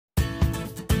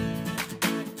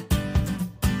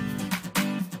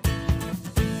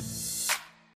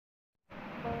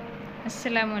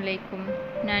അസ്സലാമലൈക്കും.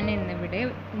 ഞാൻ ഇന്നിവിടെ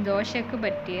ദോശയ്ക്ക്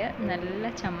പറ്റിയ നല്ല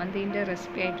ചമ്മന്തിൻ്റെ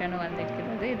റെസിപ്പി ആയിട്ടാണ്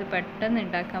വന്നിരിക്കുന്നത്. ഇത് പെട്ടെന്ന്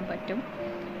ഉണ്ടാക്കാൻ പറ്റും.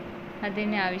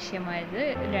 അതിന് ആവശ്യമായത്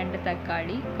 2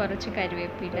 തക്കാളി, കുറച്ച്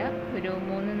കരിവേപ്പില, ഒരു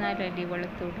 3-4 അല്ലി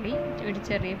വെളുത്തുള്ളി, ഒരു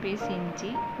ചെറിയ പീസ്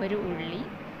ഇഞ്ചി, ഒരു ഉള്ളി,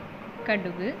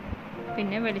 കടുക്,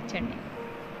 പിന്നെ വെളിച്ചെണ്ണ.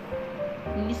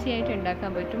 ഈസി ആയിട്ട്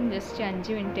ഉണ്ടാക്കാൻ പറ്റും. ജസ്റ്റ്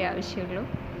 5 മിനിറ്റ് ആവശ്യമുള്ളൂ.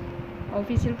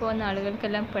 ഓഫീസിൽ പോകുന്ന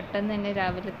ആളുകൾക്കെല്ലാം പെട്ടെന്ന് തന്നെ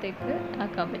രാവിലത്തേക്ക്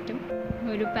ആക്കാൻ പറ്റും.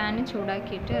 ഒരു പാന്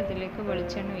ചൂടാക്കിയിട്ട് അതിലേക്ക്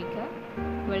വെളിച്ചെണ്ണ ഒഴിക്കുക.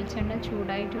 വെളിച്ചെണ്ണ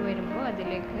ചൂടായിട്ട് വരുമ്പോൾ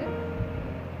അതിലേക്ക്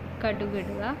കടുക്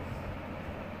ഇടുക.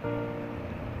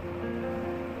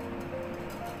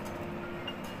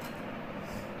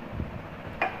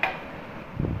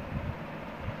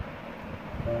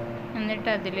 എന്നിട്ട്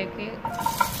അതിലേക്ക്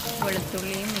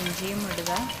വെളുത്തുള്ളിയും ഇഞ്ചിയും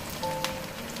ഇടുക.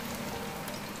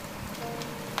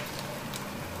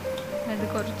 അത്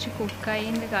കുറച്ച് കുക്കായി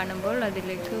എന്ന് കാണുമ്പോൾ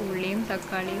അതിലേക്ക് ഉള്ളിയും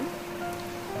തക്കാളിയും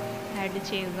ആഡ്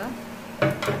ചെയ്യുക.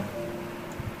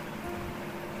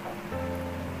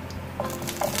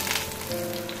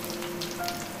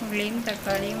 ഉള്ളിയും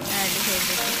തക്കാളിയും ആഡ്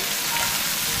ചെയ്തിട്ട്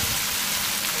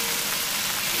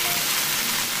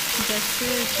ജസ്റ്റ്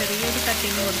ചെറിയൊരു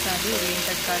കട്ടിങ് കൊടുത്താൽ മതി. ഉള്ളിയും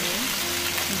തക്കാളിയും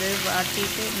ഇത്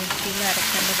വാട്ടിയിട്ട് മിക്സിയിൽ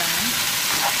അരക്കേണ്ടതാണ്.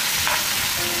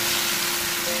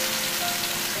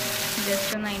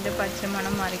 ജസ്റ്റ് ഒന്ന് അതിൻ്റെ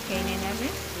പച്ചമണം മാറിക്കഴിഞ്ഞാൽ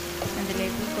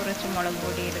അതിലേക്ക് കുറച്ച് മുളക്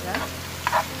പൊടി ഇടുക.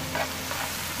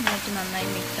 എന്നിട്ട് നന്നായി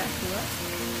മിക്സ് ആക്കുക.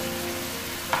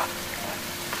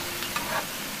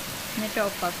 എന്നിട്ട്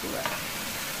ഓഫാക്കുക.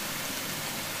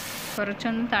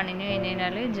 കുറച്ചൊന്ന് തണിഞ്ഞു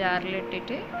കഴിഞ്ഞാൽ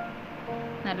ജാറിലിട്ടിട്ട്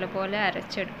നല്ലപോലെ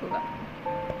അരച്ചെടുക്കുക.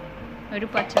 ഒരു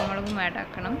പച്ചമുളകും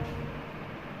ആഡാക്കണം.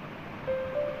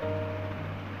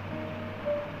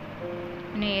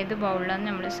 പിന്നെ ഏത് ബൗളിലാണ്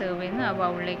നമ്മൾ സെർവ് ചെയ്യുന്നത് ആ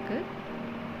ബൗളിലേക്ക്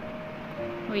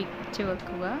ഒഴിച്ച്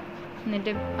വെക്കുക.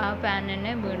 എന്നിട്ട് ആ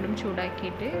പാനിനെ വീണ്ടും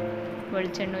ചൂടാക്കിയിട്ട്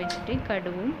വെളിച്ചെണ്ണ ഒഴിച്ചിട്ട്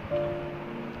കടുകും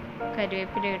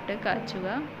കരിവേപ്പിലയും ഇട്ട് കാച്ചുക.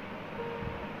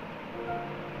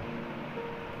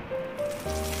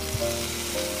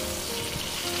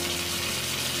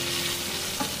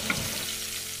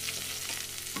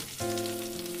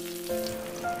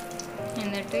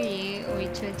 എന്നിട്ട് ഈ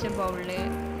ഒഴിച്ച് വെച്ച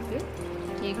ബൗളിലേക്ക്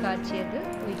ഈ കാച്ചിയത്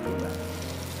ഒഴിക്കുക.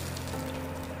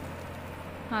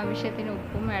 ആവശ്യത്തിന്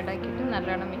ഉപ്പും ആഡാക്കിയിട്ട്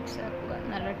നല്ലോണം മിക്സ് ആക്കുക.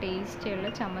 നല്ല ടേസ്റ്റിയുള്ള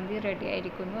ചമ്മന്തി റെഡി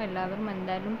ആയിരിക്കുന്നു. എല്ലാവരും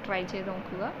എന്തായാലും ട്രൈ ചെയ്ത്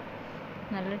നോക്കുക.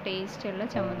 നല്ല ടേസ്റ്റിയുള്ള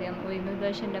ചമ്മന്തിയാണ്. ഉഴുന്ന്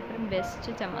ദോശൻ്റെ അപ്പുറം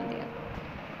ബെസ്റ്റ് ചമ്മന്തിയാണ്.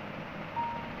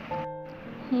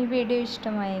 ഈ വീഡിയോ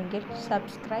ഇഷ്ടമായെങ്കിൽ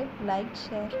subscribe, like,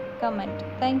 share, comment.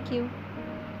 Thank you.